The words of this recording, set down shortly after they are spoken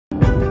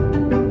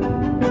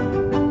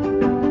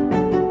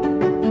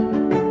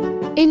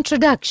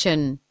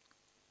Introduction.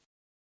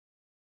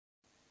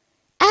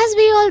 As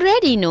we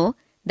already know,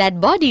 that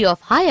body of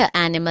higher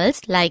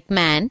animals like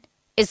man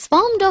is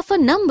formed of a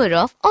number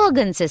of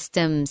organ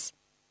systems.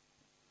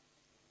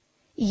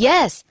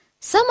 Yes,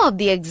 some of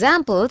the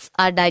examples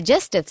are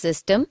digestive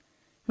system,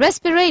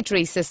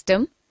 respiratory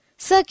system,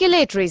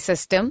 circulatory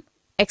system,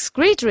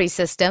 excretory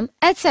system,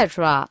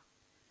 etc.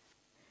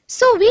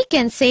 So we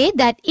can say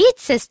that each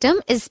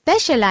system is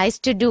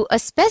specialized to do a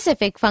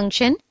specific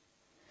function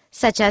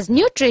such as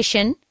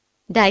nutrition,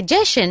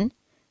 digestion,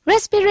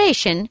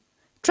 respiration,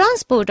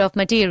 transport of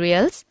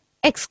materials,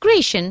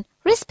 excretion,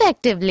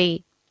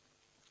 respectively.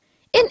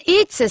 In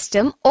each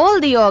system, all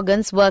the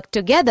organs work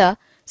together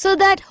so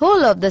that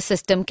whole of the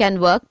system can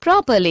work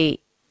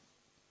properly.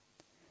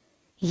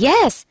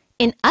 Yes,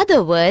 in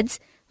other words,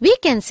 we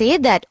can say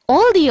that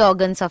all the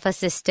organs of a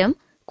system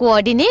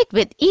coordinate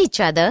with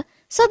each other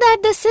so that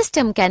the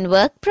system can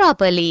work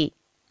properly.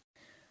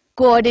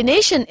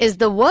 Coordination is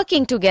the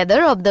working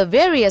together of the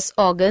various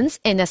organs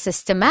in a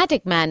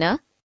systematic manner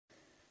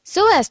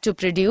so as to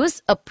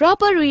produce a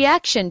proper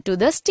reaction to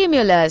the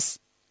stimulus.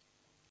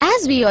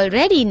 As we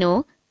already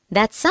know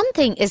that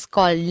something is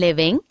called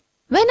living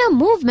when a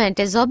movement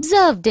is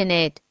observed in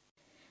it.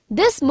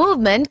 This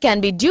movement can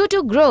be due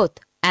to growth,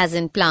 as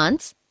in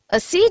plants, a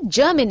seed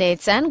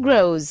germinates and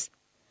grows.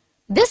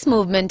 This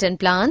movement in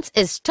plants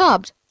is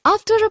stopped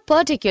after a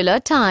particular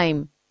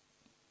time.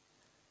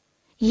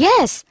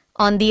 Yes,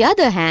 on the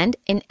other hand,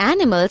 in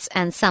animals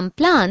and some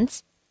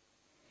plants,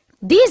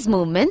 these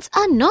movements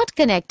are not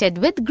connected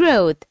with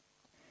growth.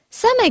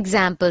 Some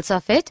examples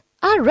of it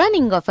are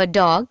running of a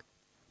dog,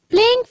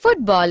 playing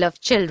football of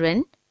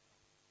children,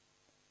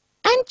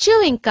 and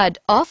chewing cud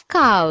of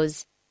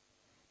cows.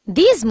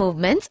 These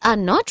movements are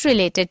not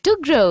related to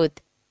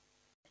growth.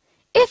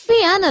 If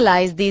we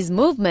analyze these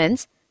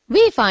movements,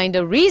 we find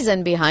a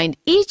reason behind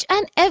each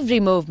and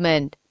every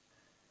movement.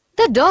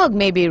 The dog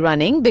may be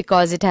running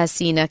because it has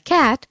seen a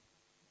cat.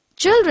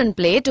 Children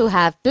play to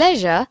have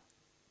pleasure.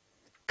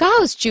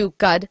 Cows chew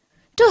cud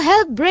to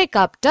help break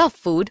up tough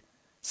food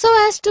so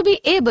as to be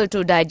able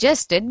to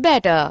digest it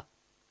better.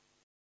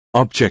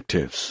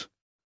 Objectives.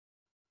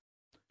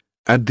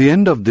 At the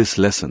end of this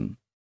lesson,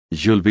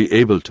 you'll be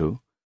able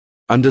to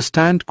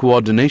understand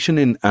coordination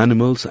in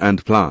animals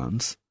and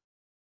plants,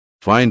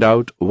 find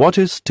out what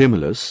is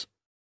stimulus,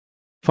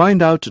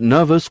 find out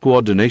nervous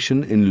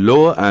coordination in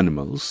lower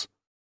animals,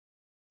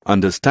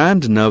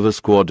 understand nervous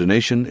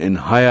coordination in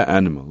higher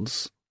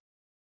animals,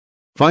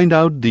 find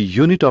out the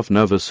unit of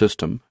nervous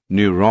system,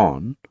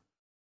 neuron,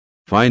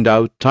 find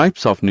out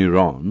types of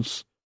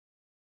neurons,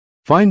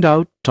 find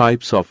out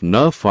types of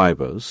nerve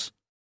fibers,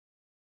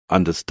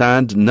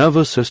 understand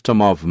nervous system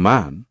of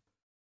man,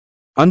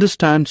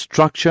 understand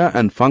structure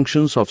and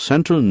functions of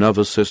central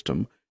nervous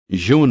system,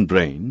 human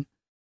brain,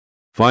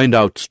 find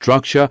out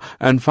structure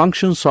and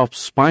functions of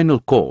spinal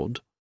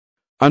cord,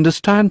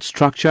 understand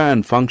structure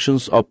and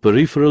functions of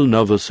peripheral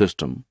nervous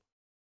system,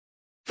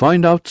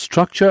 find out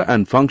structure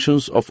and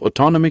functions of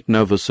autonomic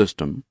nervous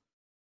system,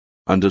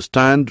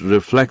 understand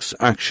reflex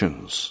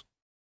actions.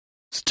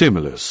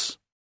 Stimulus.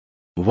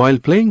 While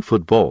playing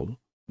football,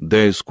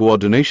 there is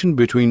coordination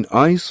between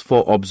eyes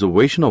for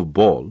observation of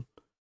ball,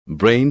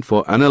 brain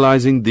for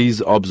analyzing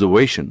these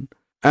observation,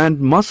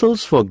 and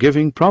muscles for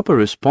giving proper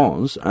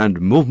response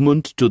and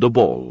movement to the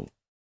ball.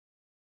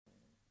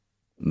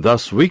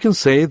 Thus, we can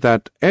say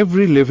that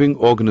every living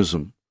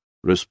organism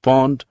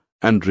respond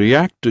and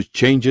react to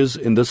changes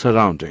in the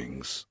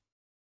surroundings.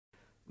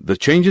 The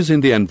changes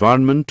in the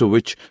environment to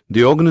which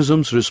the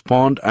organisms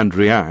respond and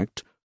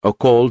react are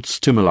called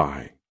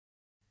stimuli.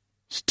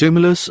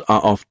 Stimulus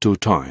are of two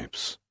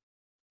types: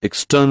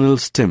 external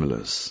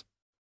stimulus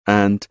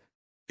and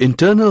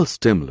internal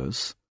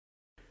stimulus.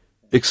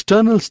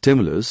 External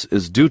stimulus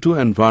is due to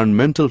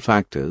environmental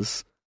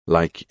factors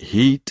like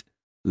heat,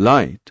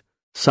 light,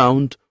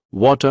 sound,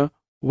 water,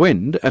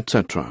 wind,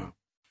 etc.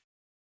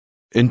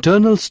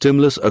 Internal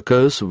stimulus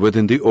occurs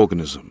within the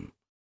organism.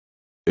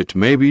 It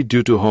may be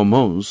due to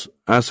hormones,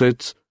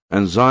 acids,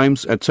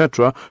 enzymes,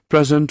 etc.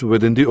 present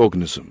within the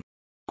organism.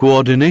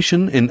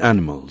 Coordination in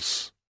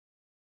animals.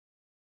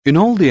 In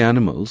all the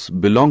animals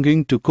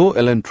belonging to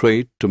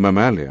coelenterate to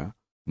mammalia,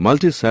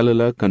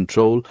 multicellular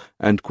control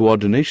and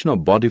coordination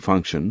of body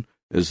function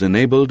is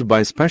enabled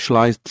by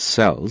specialized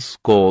cells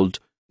called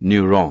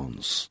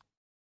neurons.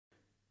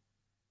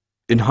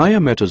 In higher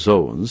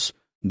metazoans,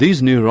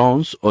 these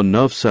neurons or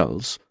nerve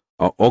cells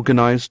are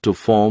organized to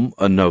form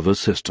a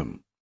nervous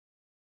system.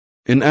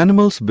 In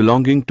animals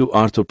belonging to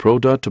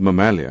Arthropoda to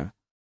mammalia,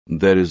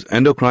 there is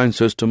endocrine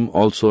system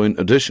also in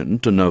addition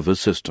to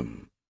nervous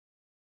system.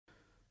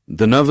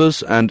 The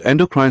nervous and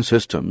endocrine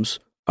systems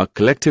are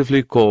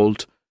collectively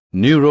called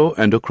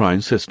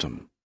neuroendocrine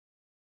system.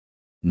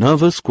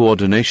 Nervous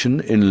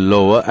coordination in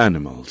lower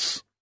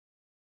animals.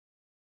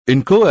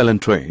 In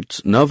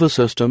coelentrates, nervous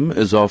system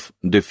is of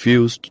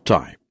diffused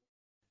type.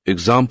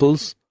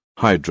 Examples: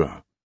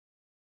 Hydra.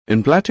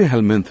 In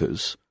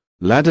Platyhelminthes,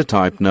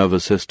 ladder-type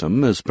nervous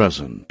system is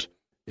present.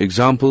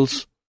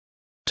 Examples: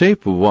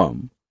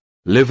 tapeworm,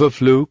 liver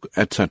fluke,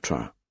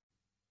 etc.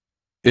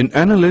 In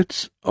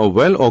annelids, a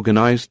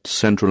well-organized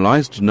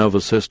centralized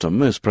nervous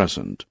system is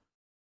present.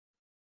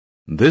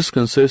 This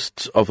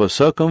consists of a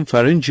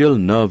circumpharyngeal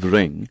nerve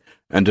ring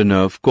and a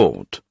nerve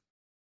cord.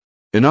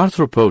 In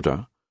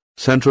arthropoda,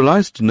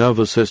 centralized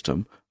nervous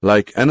system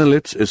like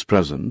annelids is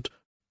present,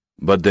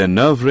 but their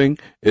nerve ring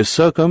is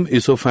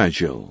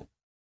circumesophageal.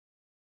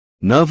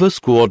 Nervous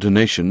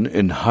coordination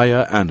in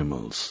higher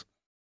animals.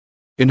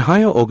 In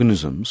higher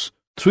organisms,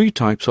 three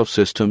types of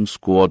systems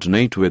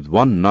coordinate with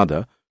one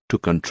another to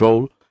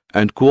control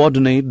and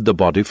coordinate the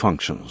body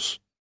functions.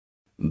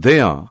 They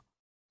are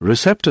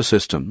receptor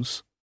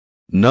systems,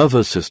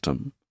 nervous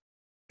system,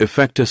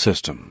 effector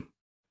system.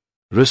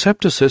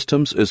 Receptor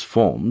systems is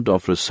formed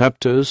of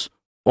receptors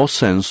or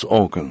sense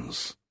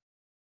organs.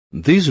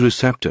 These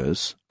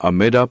receptors are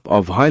made up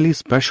of highly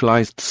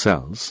specialized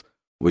cells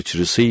which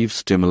receive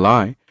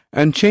stimuli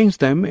and change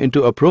them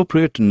into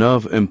appropriate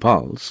nerve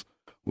impulse,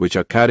 which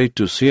are carried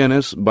to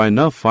CNS by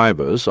nerve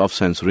fibers of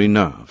sensory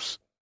nerves.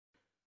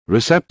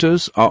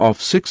 Receptors are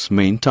of 6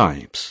 main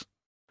types.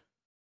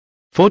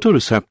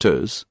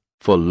 Photoreceptors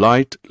for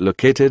light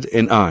located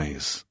in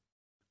eyes.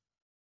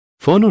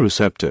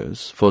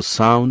 Phonoreceptors for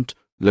sound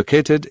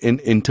located in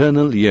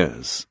internal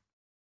ears.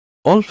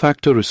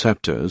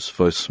 Olfactoreceptors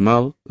for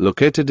smell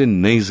located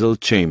in nasal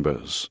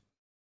chambers.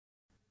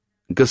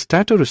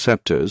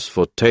 Gustatoreceptors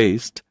for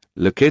taste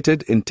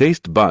located in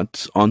taste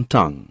buds on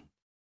tongue.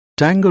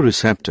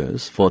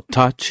 Tangoreceptors for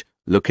touch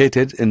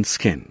located in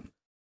skin.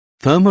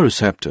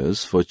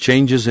 Thermoreceptors for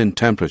changes in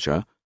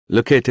temperature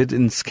located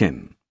in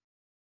skin.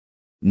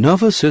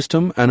 Nervous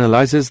system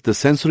analyzes the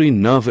sensory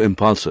nerve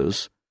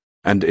impulses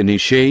and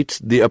initiates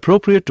the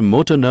appropriate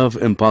motor nerve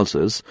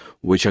impulses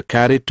which are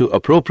carried to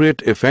appropriate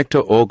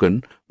effector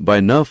organ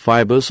by nerve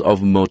fibers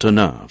of motor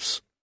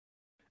nerves.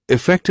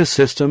 Effector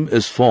system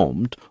is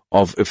formed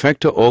of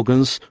effector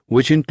organs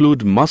which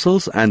include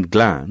muscles and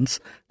glands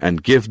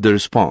and give the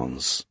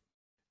response.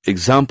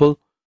 Example,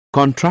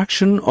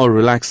 contraction or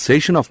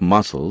relaxation of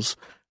muscles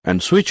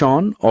and switch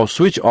on or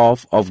switch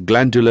off of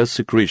glandular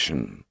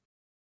secretion.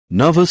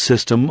 Nervous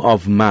system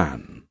of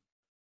man.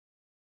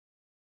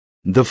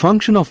 The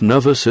function of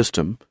nervous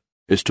system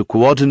is to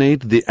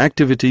coordinate the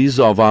activities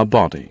of our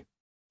body.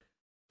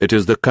 It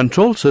is the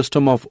control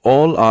system of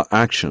all our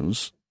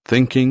actions,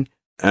 thinking,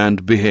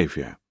 and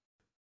behavior.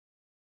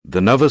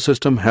 The nervous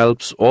system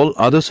helps all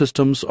other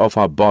systems of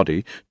our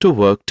body to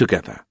work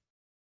together.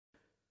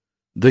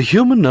 The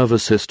human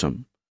nervous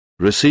system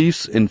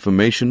receives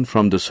information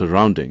from the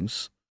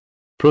surroundings,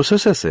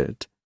 processes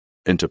it,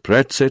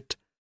 interprets it,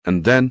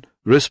 and then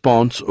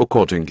responds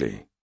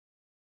accordingly.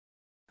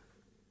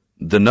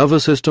 The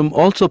nervous system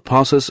also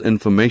passes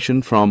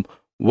information from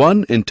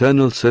one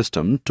internal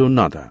system to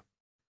another.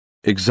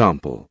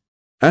 Example,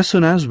 as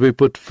soon as we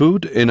put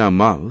food in our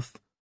mouth,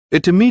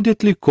 it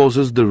immediately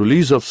causes the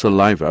release of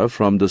saliva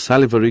from the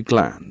salivary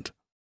gland.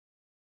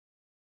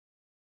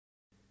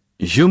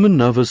 Human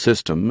nervous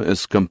system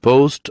is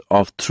composed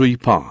of 3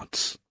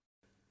 parts: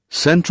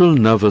 central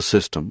nervous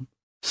system,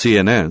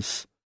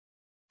 CNS,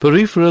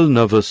 peripheral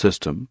nervous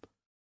system,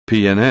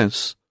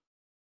 PNS,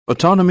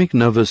 autonomic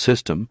nervous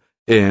system,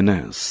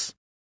 ANS.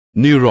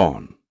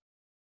 Neuron.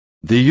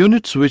 The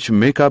units which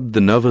make up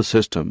the nervous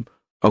system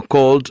are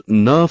called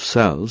nerve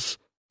cells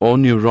or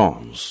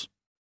neurons.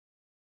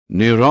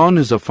 Neuron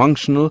is a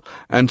functional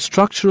and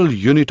structural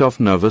unit of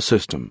nervous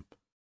system.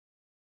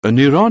 A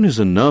neuron is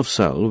a nerve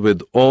cell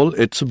with all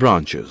its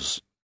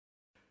branches.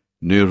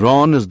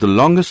 Neuron is the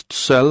longest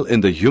cell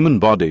in the human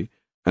body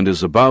and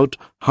is about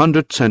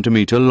 100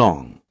 cm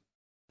long.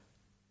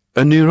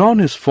 A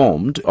neuron is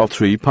formed of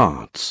 3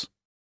 parts: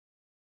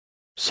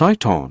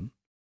 cyton,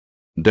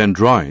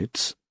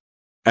 dendrites,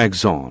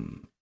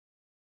 axon.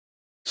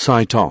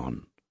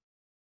 Cyton.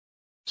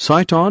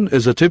 Cyton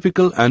is a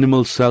typical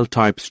animal cell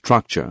type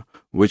structure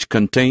which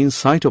contains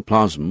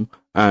cytoplasm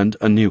and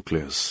a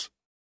nucleus.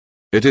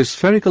 It is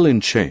spherical in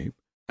shape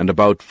and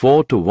about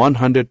 4 to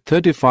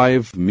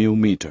 135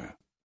 μm.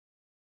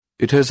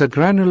 It has a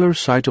granular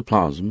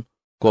cytoplasm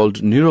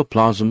called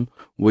neuroplasm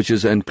which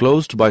is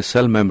enclosed by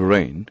cell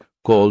membrane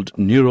called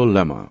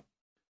neurolemma.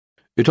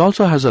 It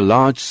also has a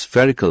large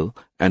spherical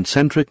and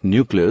centric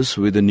nucleus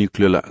with a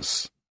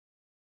nucleolus.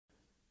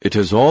 It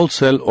has all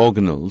cell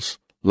organelles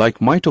like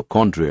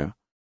mitochondria,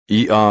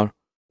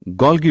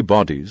 Golgi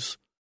bodies,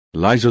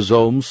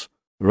 lysosomes,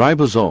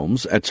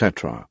 ribosomes,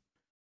 etc.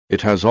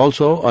 It has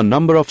also a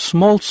number of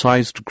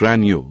small-sized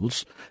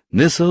granules,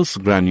 Nissel's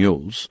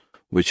granules,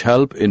 which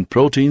help in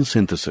protein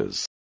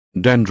synthesis.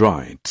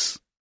 Dendrites.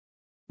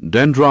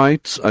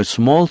 Dendrites are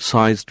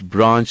small-sized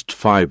branched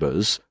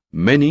fibers,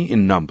 many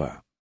in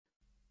number.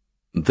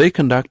 They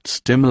conduct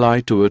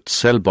stimuli to its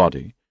cell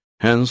body,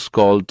 hence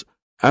called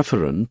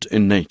afferent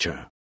in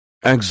nature.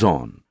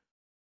 Axon.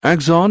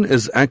 Axon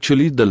is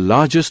actually the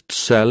largest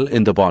cell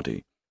in the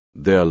body.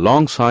 They are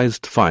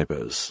long-sized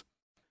fibers.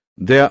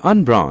 They are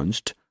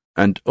unbranched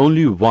and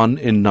only 1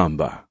 in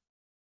number.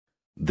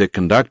 They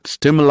conduct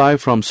stimuli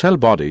from cell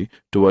body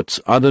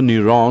towards other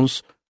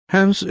neurons,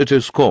 hence it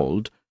is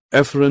called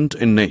efferent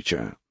in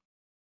nature.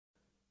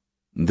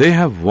 They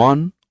have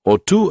one or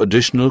two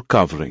additional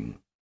covering: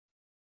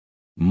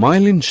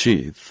 myelin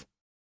sheath,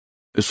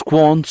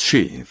 Schwann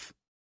sheath.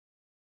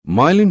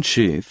 Myelin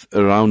sheath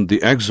around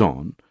the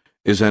axon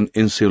is an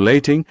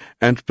insulating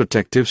and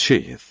protective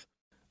sheath.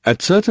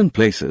 At certain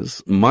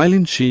places,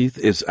 myelin sheath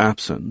is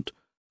absent,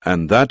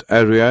 and that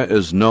area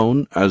is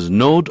known as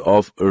node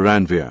of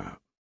Ranvier.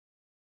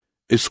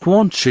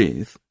 Schwann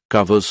sheath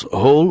covers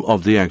whole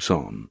of the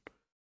axon.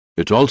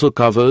 It also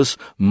covers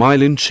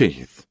myelin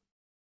sheath.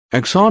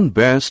 Axon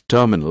bears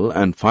terminal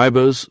and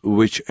fibers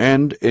which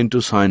end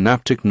into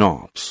synaptic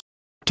knobs.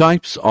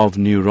 Types of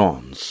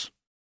neurons.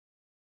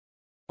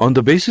 On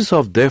the basis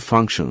of their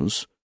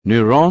functions,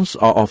 neurons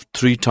are of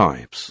three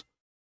types: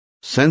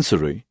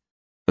 sensory,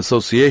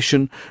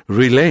 association,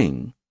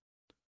 relaying,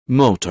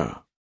 motor.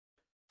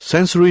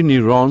 Sensory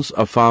neurons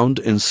are found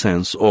in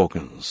sense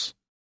organs.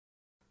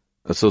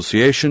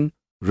 Association,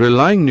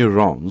 relying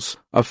neurons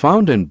are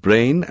found in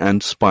brain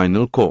and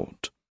spinal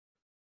cord.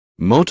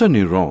 Motor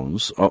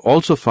neurons are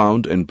also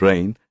found in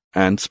brain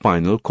and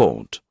spinal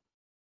cord.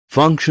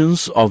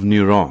 Functions of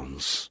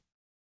neurons.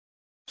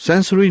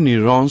 Sensory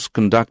neurons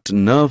conduct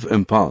nerve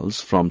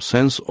impulse from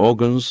sense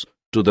organs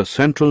to the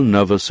central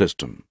nervous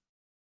system,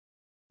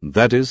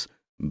 that is,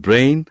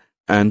 brain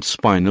and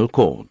spinal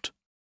cord.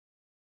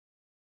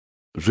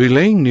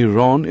 Relaying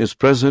neuron is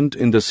present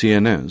in the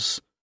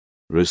CNS,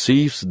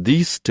 receives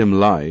these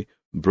stimuli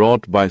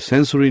brought by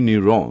sensory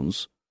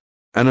neurons,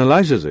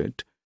 analyzes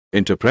it,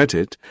 interprets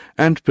it,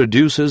 and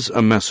produces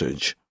a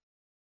message.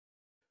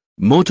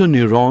 Motor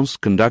neurons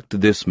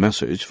conduct this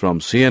message from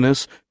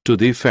CNS to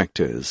the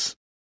effectors.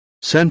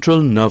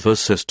 Central nervous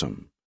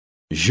system,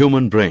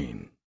 human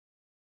brain,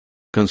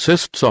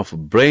 consists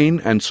of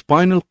brain and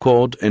spinal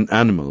cord in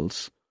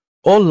animals.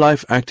 All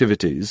life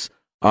activities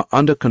are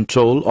under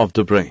control of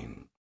the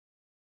brain.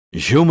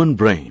 Human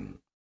brain.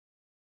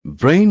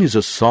 Brain is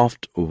a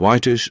soft,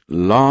 whitish,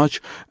 large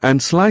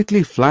and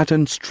slightly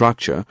flattened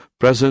structure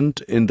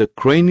present in the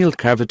cranial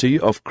cavity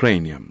of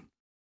cranium.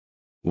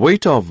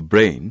 Weight of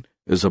brain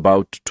is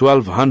about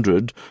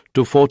 1200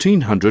 to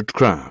 1400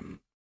 gram.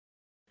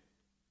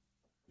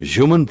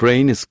 Human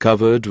brain is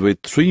covered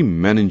with three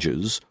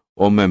meninges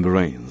or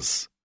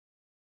membranes.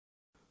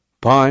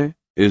 Pie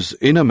is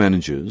inner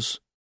meninges,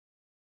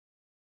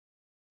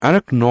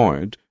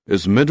 arachnoid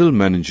is middle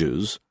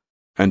meninges,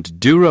 and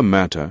dura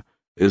mater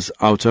is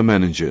outer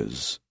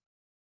meninges.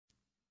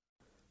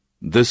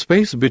 The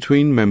space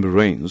between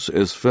membranes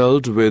is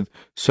filled with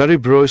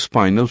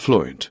cerebrospinal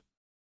fluid.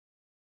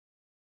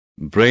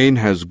 Brain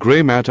has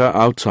grey matter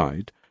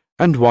outside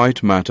and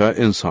white matter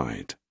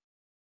inside.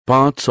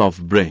 Parts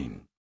of brain.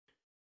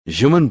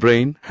 Human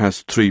brain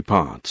has three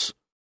parts: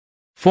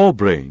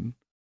 forebrain,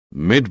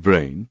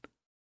 midbrain,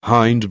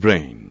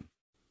 hindbrain.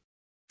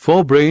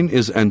 Forebrain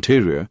is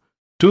anterior,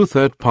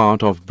 two-third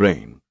part of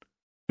brain.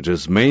 It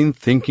is main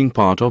thinking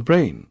part of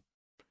brain.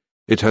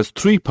 It has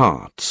three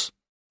parts.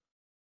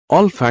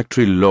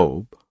 Olfactory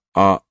lobe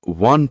are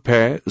one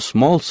pair,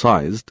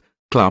 small-sized,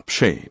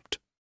 club-shaped.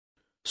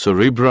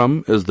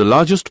 Cerebrum is the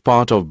largest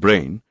part of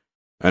brain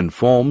and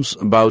forms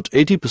about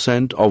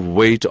 80% of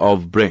weight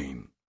of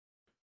brain.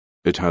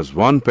 It has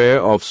one pair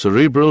of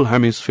cerebral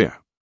hemisphere.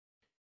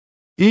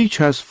 Each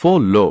has four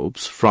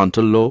lobes: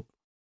 frontal lobe,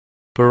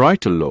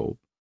 parietal lobe,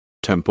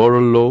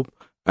 temporal lobe,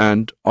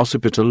 and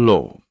occipital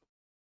lobe.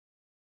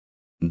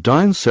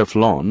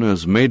 Diencephalon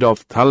is made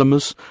of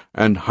thalamus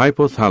and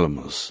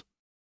hypothalamus.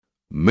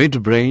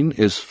 Midbrain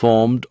is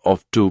formed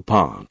of two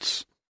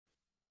parts: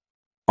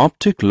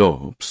 optic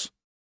lobes,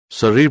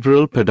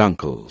 cerebral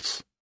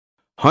peduncles.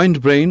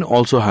 Hindbrain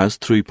also has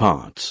three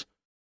parts: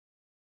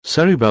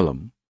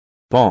 cerebellum,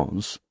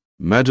 pons,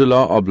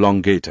 medulla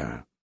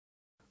oblongata.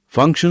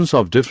 Functions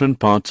of different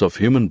parts of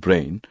human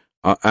brain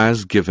are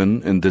as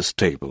given in this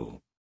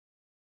table.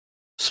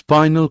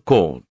 Spinal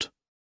cord.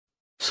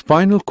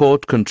 Spinal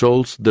cord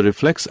controls the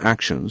reflex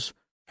actions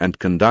and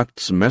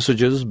conducts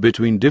messages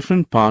between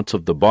different parts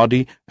of the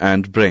body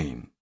and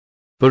brain.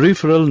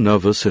 Peripheral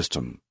nervous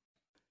system.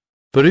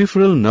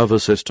 Peripheral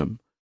nervous system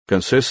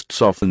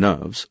consists of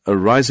nerves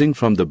arising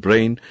from the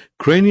brain,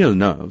 cranial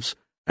nerves,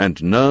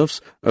 and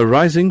nerves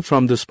arising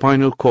from the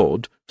spinal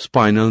cord,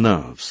 spinal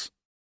nerves.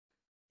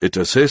 It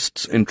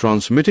assists in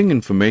transmitting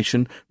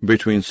information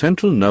between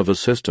central nervous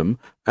system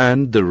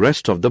and the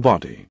rest of the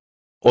body.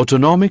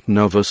 Autonomic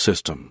nervous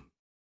system.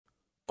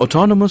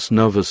 Autonomous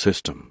nervous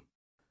system,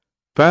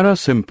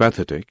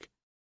 parasympathetic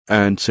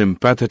and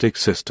sympathetic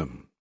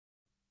system.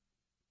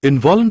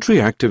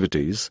 Involuntary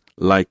activities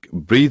like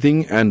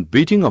breathing and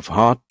beating of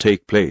heart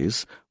take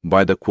place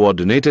by the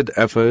coordinated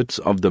efforts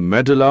of the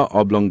medulla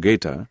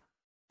oblongata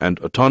and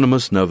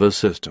autonomous nervous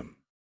system.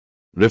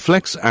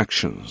 Reflex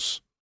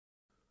actions.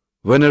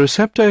 When a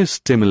receptor is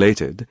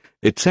stimulated,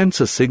 it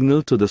sends a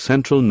signal to the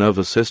central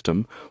nervous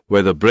system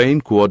where the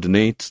brain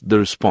coordinates the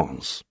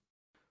response.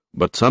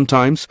 But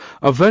sometimes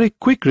a very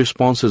quick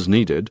response is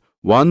needed,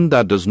 one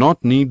that does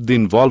not need the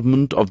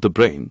involvement of the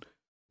brain.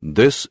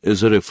 This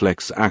is a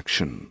reflex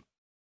action.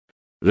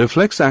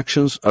 Reflex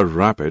actions are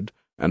rapid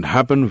and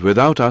happen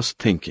without us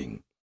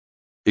thinking.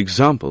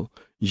 Example,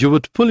 you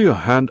would pull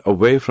your hand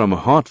away from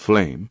a hot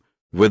flame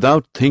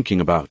without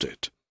thinking about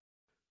it.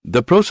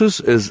 The process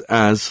is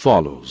as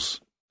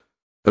follows.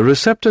 A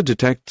receptor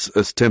detects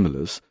a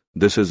stimulus.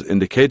 This is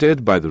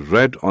indicated by the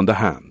red on the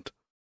hand.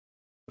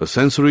 A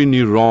sensory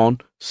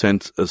neuron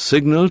sends a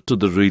signal to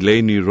the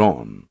relay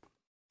neuron.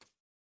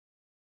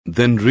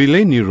 Then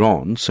relay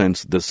neuron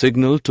sends the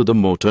signal to the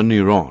motor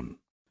neuron.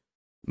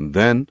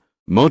 Then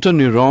motor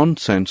neuron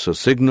sends a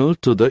signal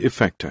to the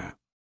effector.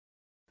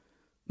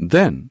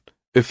 Then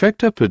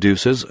effector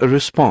produces a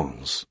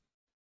response.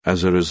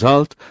 As a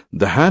result,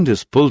 the hand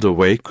is pulled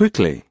away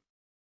quickly.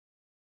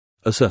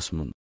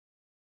 Assessment.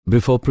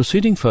 Before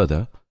proceeding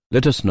further,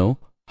 let us know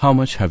how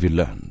much have you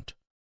learned.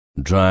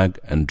 Drag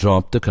and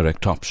drop the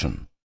correct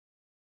option.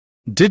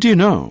 Did you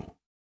know?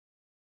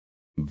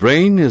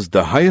 Brain is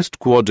the highest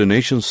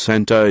coordination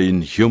center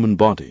in human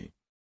body.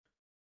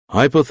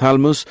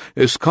 Hypothalamus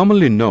is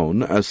commonly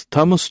known as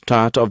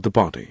thermostat of the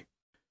body.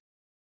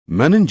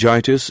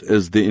 Meningitis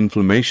is the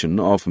inflammation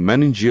of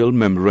meningeal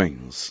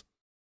membranes.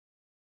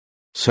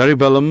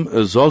 Cerebellum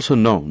is also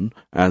known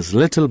as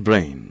little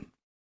brain.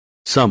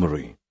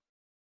 Summary.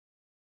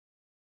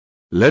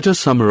 Let us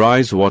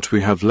summarize what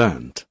we have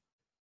learned.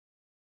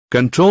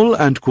 Control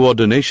and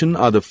coordination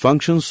are the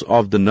functions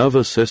of the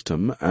nervous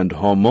system and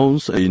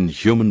hormones in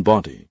human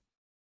body.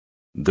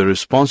 The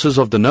responses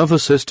of the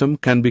nervous system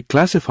can be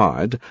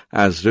classified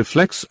as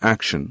reflex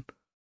action,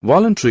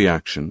 voluntary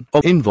action,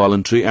 or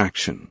involuntary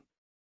action.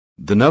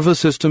 The nervous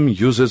system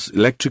uses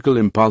electrical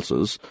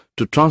impulses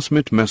to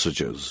transmit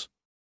messages.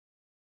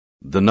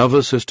 The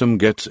nervous system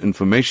gets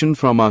information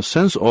from our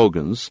sense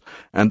organs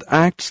and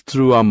acts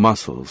through our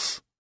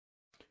muscles.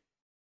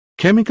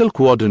 Chemical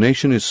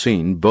coordination is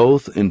seen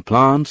both in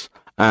plants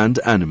and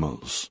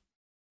animals.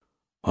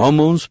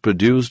 Hormones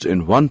produced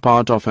in one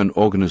part of an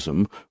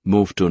organism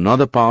move to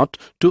another part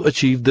to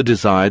achieve the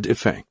desired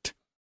effect.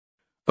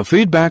 A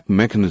feedback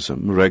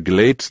mechanism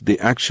regulates the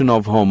action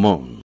of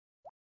hormones.